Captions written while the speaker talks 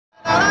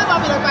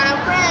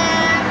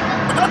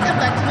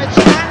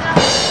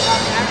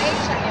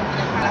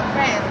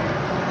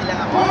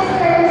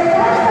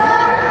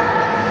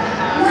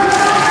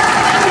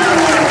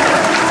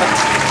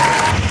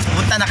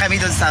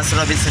sa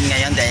Robinson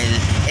ngayon dahil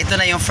ito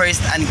na yung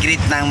first and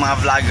greet ng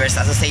mga vloggers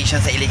association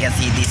sa Iligan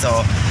City.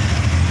 So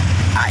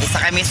isa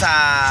kami sa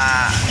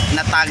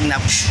natag na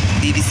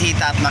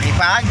bibisita at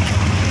makipag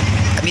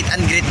meet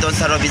and greet doon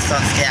sa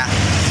Robinsons. Kaya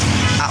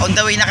on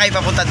the way na kayo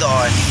papunta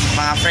doon,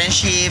 mga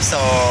friendships, so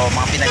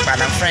mga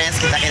pinagpalang friends,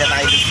 kita-kita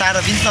tayo dito sa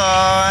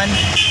Robinson.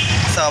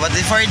 So but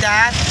before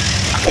that,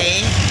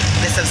 okay,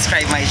 please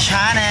subscribe my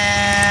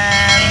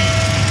channel.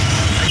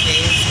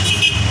 Okay.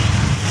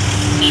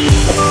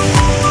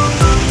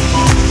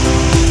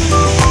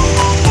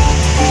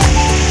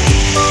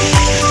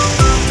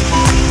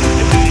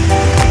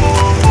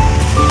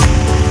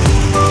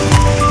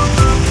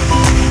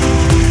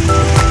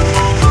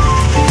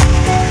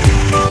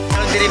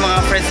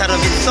 Sa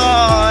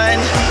Robinson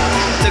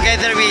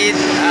together with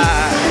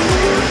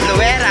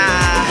Luera.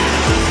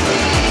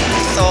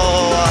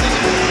 So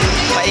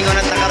paingon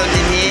at nakaroon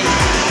din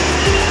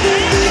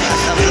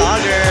as a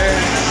vlogger.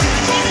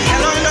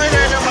 Hello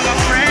mga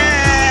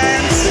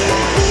friends.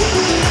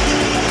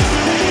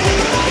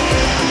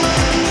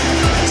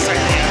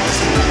 Sorry.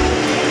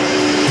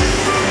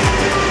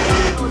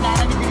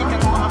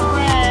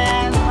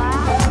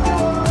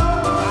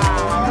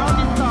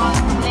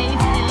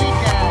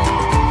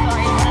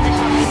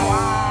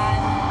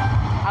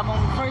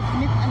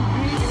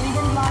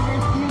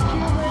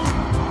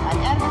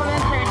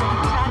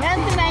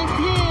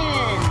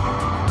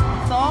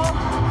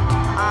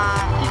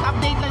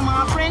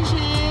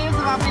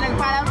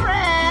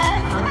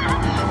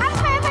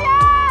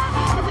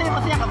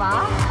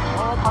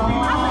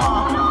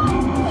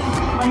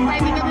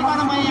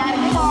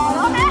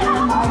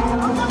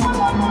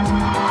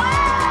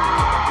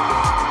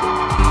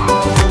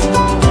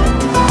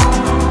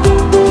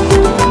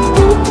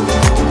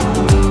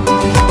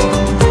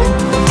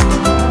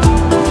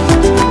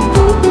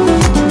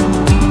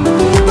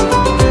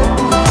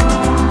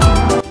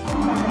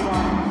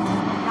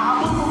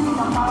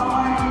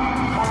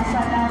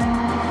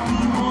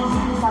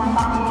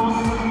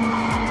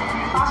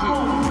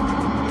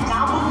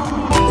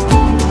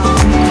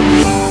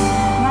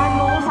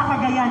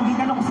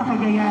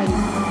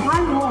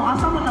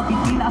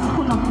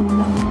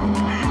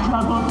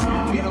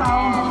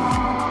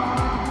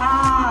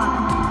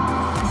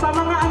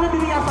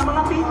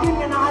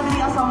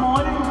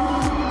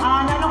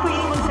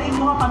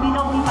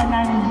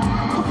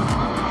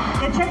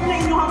 I-check na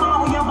inyo ang mga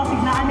uyang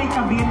basig na anay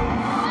kabit.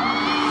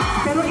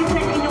 Pero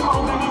i-check inyo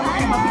kauganin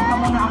at basig ka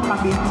muna ang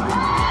kabit.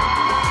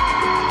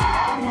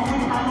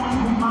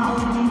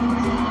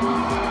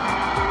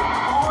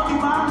 Oo,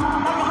 diba?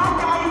 Naghahan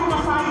kayong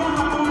nasayang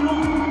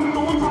matulong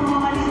tungkol sa mga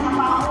maliit na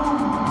tao.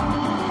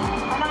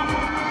 Alam,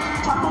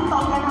 chatong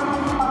taon ka na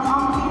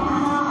pag-amping na,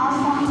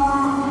 asa ka,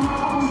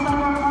 kamusta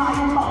na ka,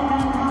 ayong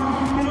paulan ka.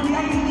 Pero di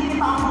ay hindi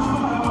pa ang gusto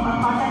para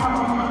magpagpatay ka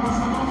pa mga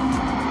gusto.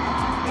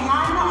 Kaya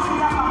na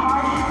sila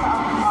ka-hard sa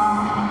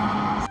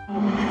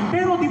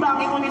pero di ba ang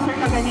ingon ni Sir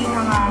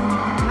kaganina nga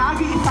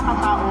naagi isa ka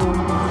tao,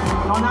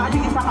 no, naagi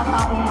isa ka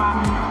tao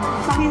nga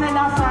sa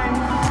hinalasan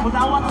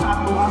mudawat sa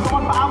ato. So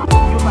magpaabot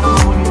niyo para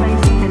ma-monetize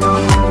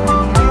kailangan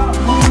natin kaya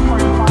moving for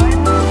fun,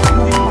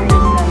 moving for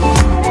yourself.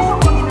 Kaya sa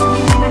pag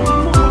inahin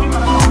mo muli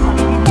para sa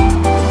sarili mo.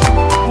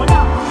 Wala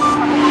sa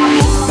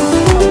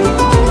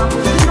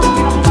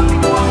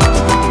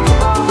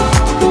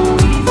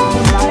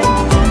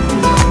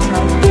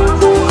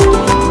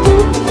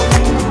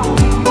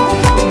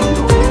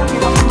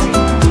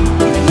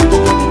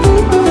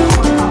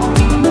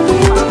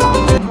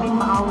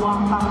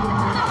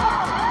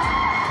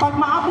pag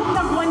maabot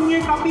na 1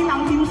 year kapin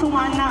ang team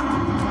sumana,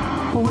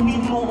 kunin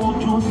mo o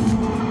Diyos.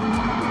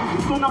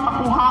 Gusto na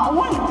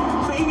pakuhaon.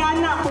 So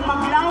ingana, kung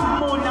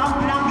mag-love mo,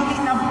 love lang, hindi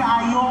love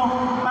kaayo.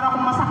 Para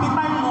kung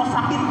masakitan mo,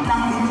 sakit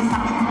lang, hindi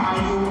sakit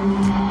kaayo.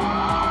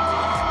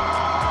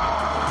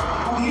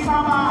 Kung isa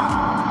ba,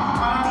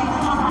 para dito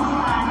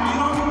masakitan,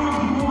 ayaw mo yung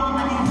bibuang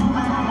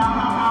kalimutan na lang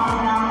ang tao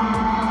lang.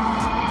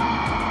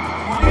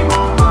 Okay ba?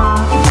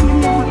 Isipin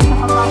mo isa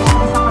ka ba sa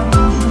kanila.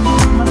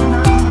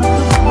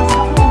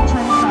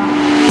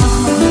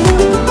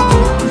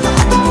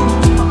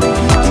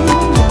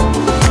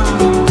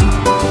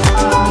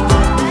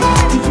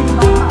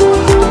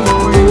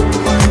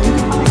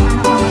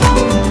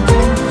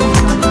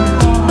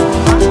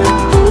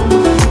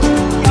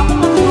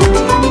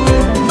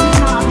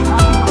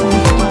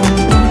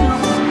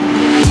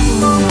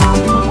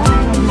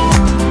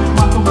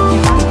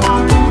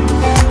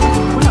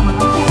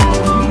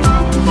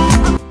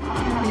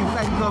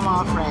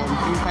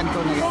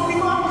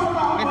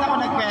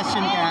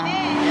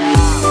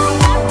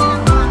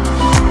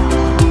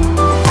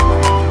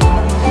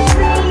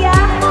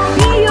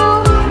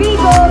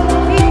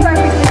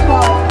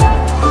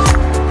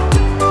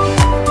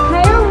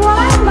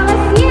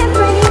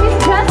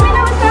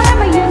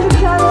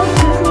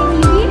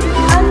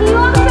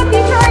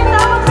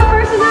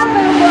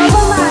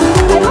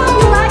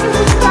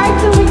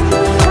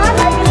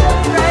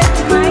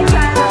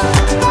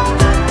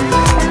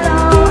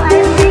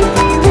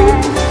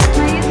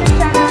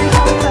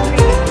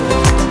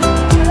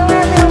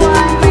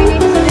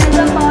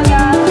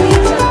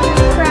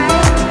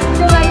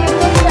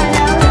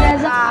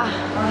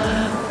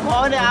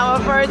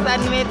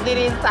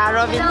 Teresa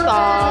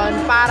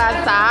Robinson para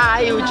sa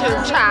YouTube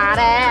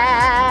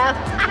channel.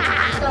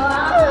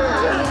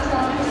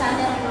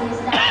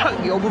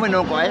 Giubo man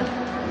ko eh.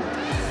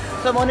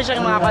 So, muna siya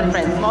yung mga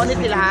conference. Muna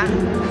sila ha.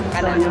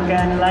 So you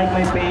can like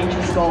my page.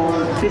 It's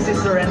called This is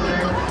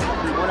Surrender.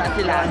 Muna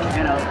sila.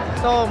 You know.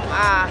 So,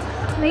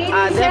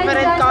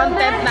 different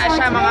content na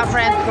siya mga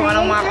friends kung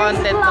anong mga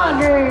content nun.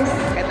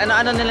 Kahit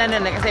ano-ano nila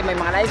nun kasi may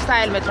mga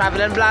lifestyle, may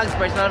travel and vlogs,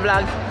 personal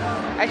vlogs.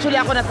 Actually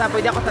ako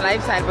pwede ako sa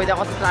lifestyle, pwede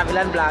ako sa travel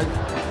and vlogs.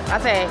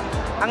 Kasi,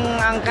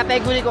 ang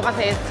category ko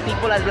kasi is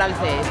people and vlogs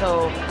eh.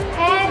 So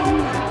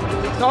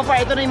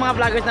far, ito na yung mga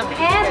vloggers na...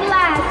 And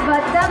last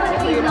but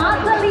definitely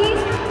not the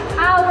least,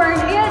 our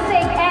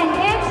music and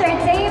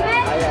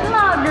entertainment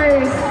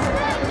vloggers.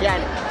 Yan.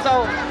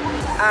 So,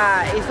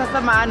 isa sa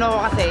maano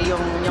ko kasi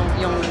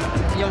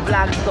yung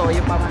vlogs ko,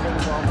 yung pamahin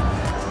ko.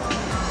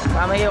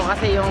 Pamahin ko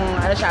kasi yung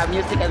ano siya,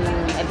 music and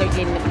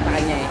entertainment sa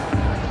kanya eh.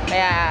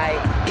 Kaya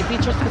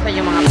i-features ko sa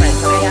inyo mga friends.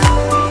 Kaya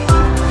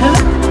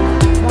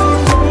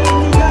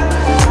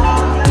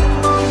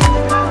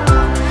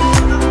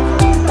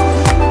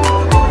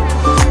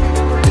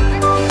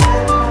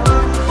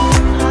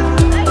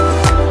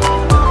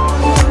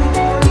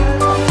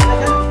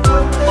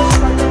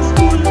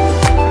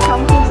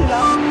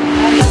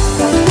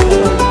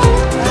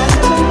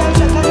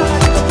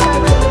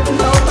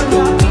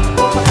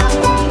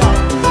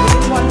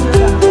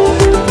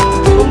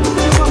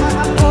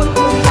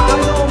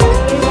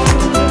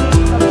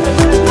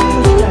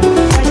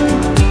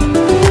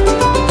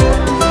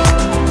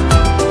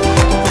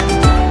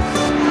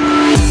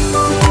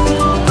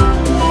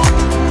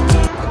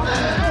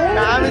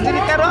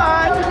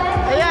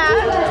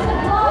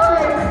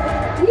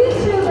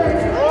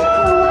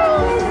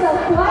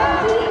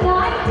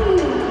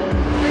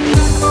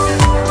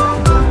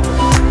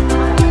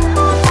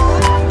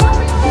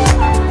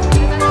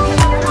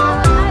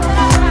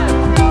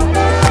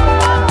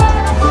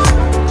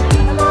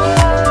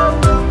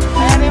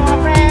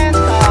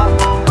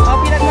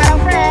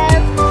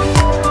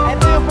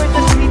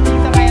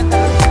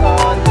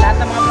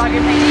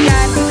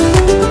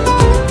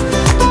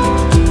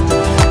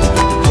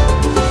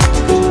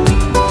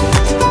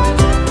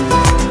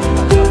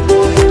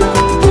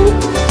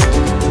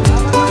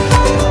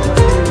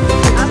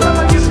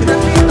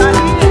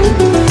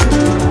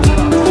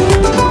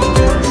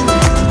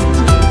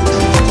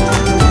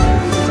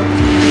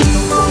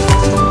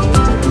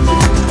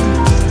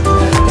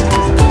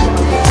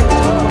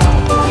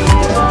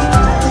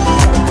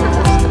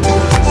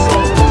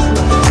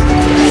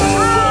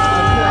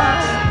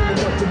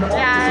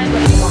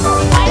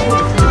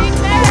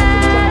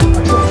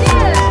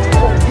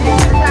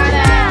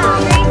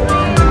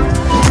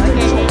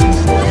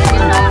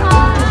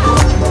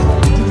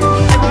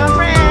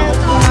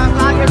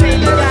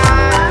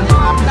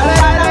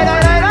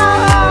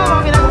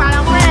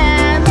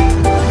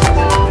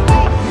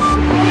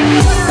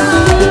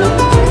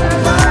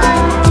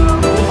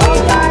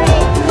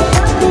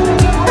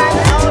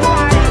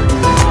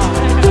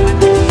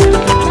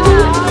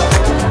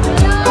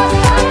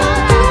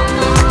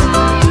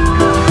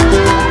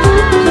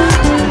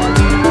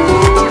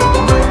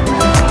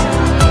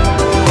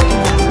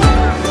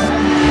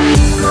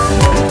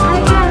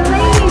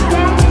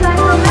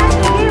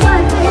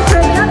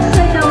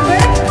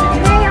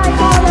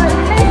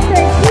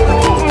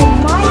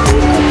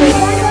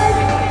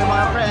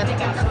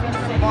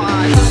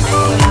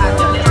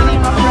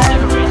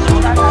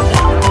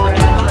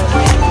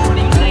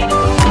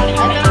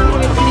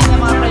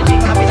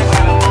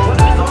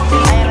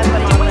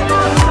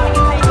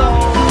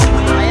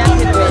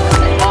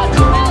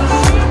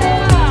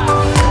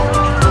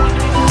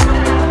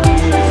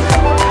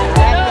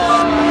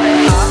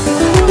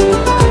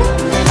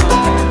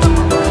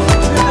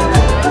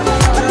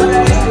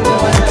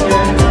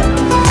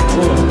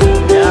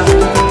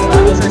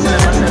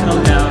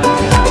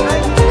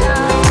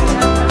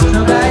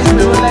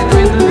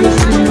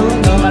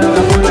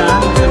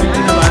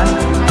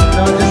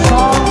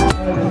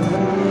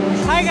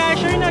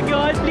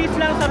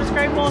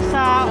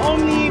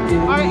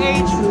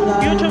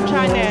YouTube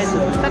channel.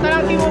 Sa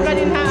Talang Timugan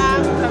din ha,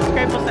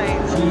 subscribe po sa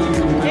inyo.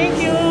 Thank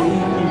you!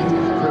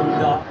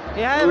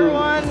 Yeah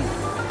everyone,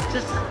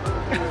 just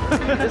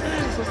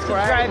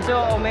subscribe to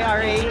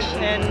OMRH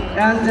and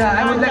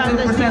I would like to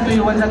present to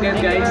you once again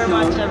guys. Thank you very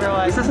much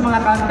everyone. Isa sa mga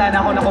kanta na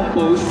ako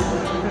na-compose.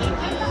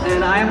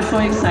 And I am so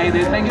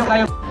excited. Thank you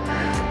kayo.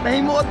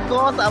 Nahimuot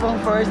ko sa abang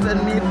first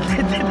and mid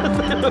dito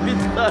sa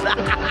Robinson.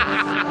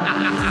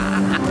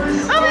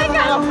 Oh my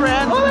God! Mga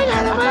friends, Oh my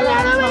God! Oh my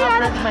God! Oh my God!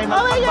 friends may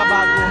mga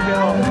pagbabago.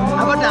 Pero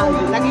Ako na,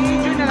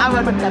 nag-i-enjoy na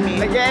naman kami.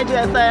 nag-enjoy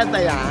ang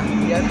saya-saya.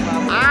 Yes,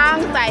 ma'am. Ang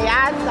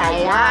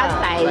saya-saya.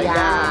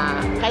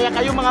 Kaya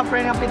kayo mga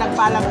friend ang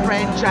pinagpalang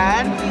friend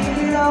dyan,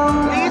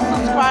 please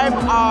subscribe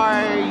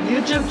our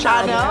YouTube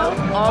channel,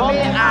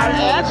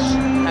 OMRH.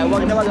 Ay,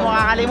 huwag na huwag mo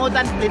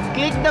kakalimutan, please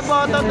click the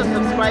button to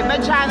subscribe my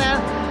channel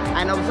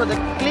and also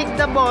click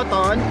the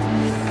button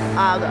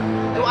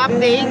to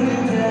update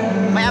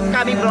my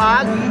upcoming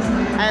vlog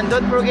and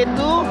don't forget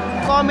to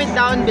comment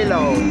down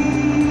below.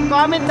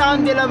 comment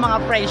down below mga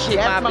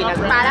friendship, Yes, mga mga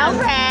pinagpalang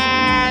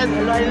friends.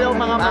 Hello,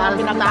 mga Basta.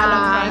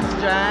 pinagpalang friends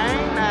dyan.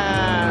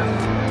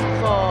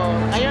 So,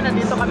 ngayon,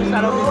 nandito kami sa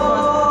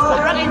Robinson.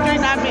 Sobrang enjoy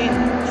namin.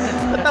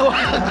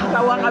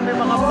 Tawa kami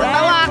mga friends.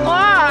 Tawa ako!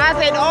 I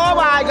said, oh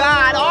my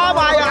God! Oh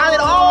my God! I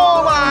said,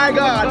 oh my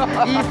God!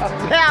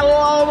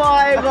 Oh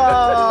my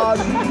God!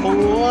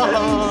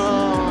 Wow!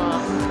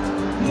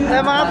 Sa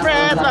mga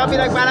friends, mga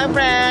pinagpalang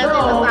friends,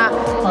 dito sa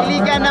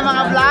iligan ng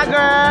mga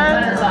vlogger.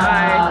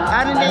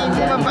 Ano name?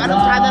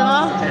 Anong channel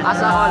mo?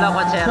 Asa Hola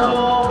Quachero.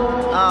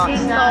 Oh,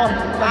 so,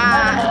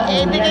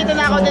 indicate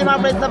na ako din mga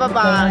friends sa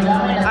baba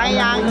ang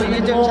iyang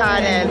YouTube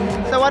channel.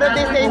 So, one of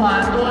these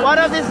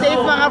days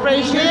mga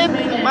friendship,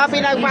 mga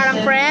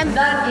pinagparang friends,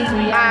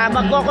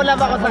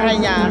 magkukulab ako sa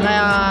kanya.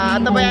 Kaya,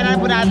 tabayanan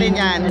po natin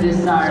yan.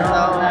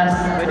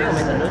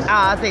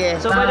 Sige.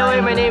 So by the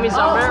way, my name is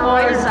Amber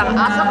Royce, ang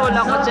Asa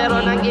Hola Quachero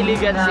ng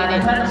Iligan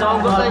City. So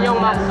kung gusto nyo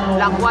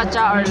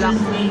mag-lakwatsa or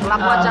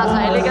lakwatsa sa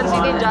Iligan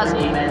City, just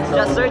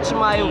search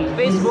my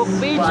Facebook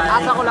page,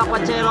 Asa Hola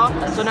Quachero.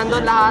 So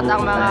nandun lahat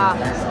ang mga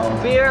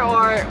beer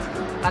or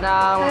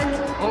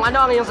kung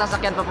ano ang iyong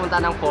sasakyan papunta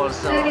ng falls.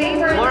 So,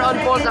 more on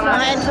falls ang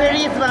Mga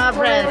inquiries mga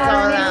friends. So,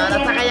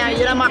 nasa kanya,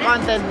 yun ang mga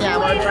content niya,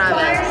 more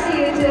travel.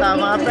 So,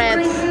 mga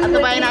friends,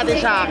 atubayin natin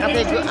siya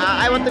kasi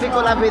I want to be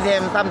collab with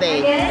him someday.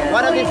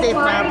 One of these days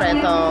mga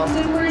friends. So,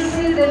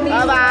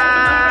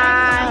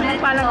 bye-bye!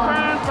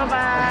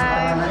 Bye-bye!